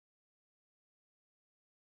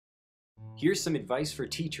Here's some advice for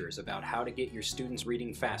teachers about how to get your students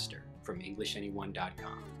reading faster from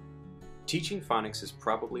EnglishAnyone.com. Teaching phonics is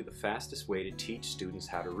probably the fastest way to teach students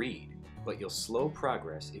how to read, but you'll slow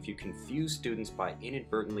progress if you confuse students by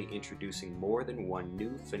inadvertently introducing more than one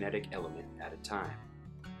new phonetic element at a time.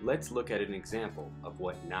 Let's look at an example of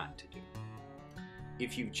what not to do.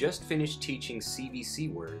 If you've just finished teaching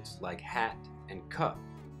CVC words like hat and cup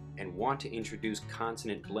and want to introduce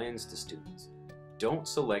consonant blends to students, don't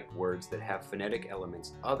select words that have phonetic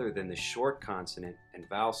elements other than the short consonant and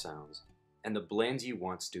vowel sounds and the blends you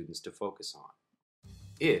want students to focus on.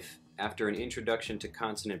 If, after an introduction to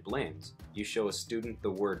consonant blends, you show a student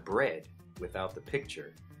the word bread without the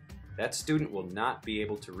picture, that student will not be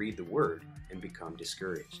able to read the word and become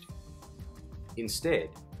discouraged. Instead,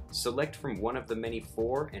 select from one of the many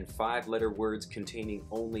 4- and 5-letter words containing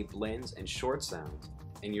only blends and short sounds,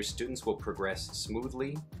 and your students will progress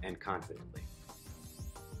smoothly and confidently.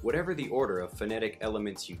 Whatever the order of phonetic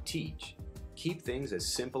elements you teach, keep things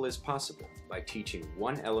as simple as possible by teaching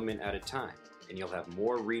one element at a time, and you'll have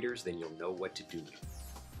more readers than you'll know what to do with.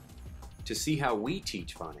 To see how we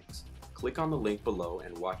teach phonics, click on the link below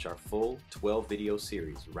and watch our full 12-video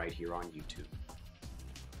series right here on YouTube.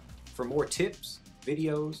 For more tips,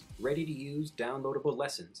 videos, ready-to-use downloadable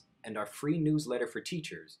lessons, and our free newsletter for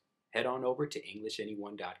teachers, head on over to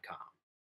EnglishAnyone.com.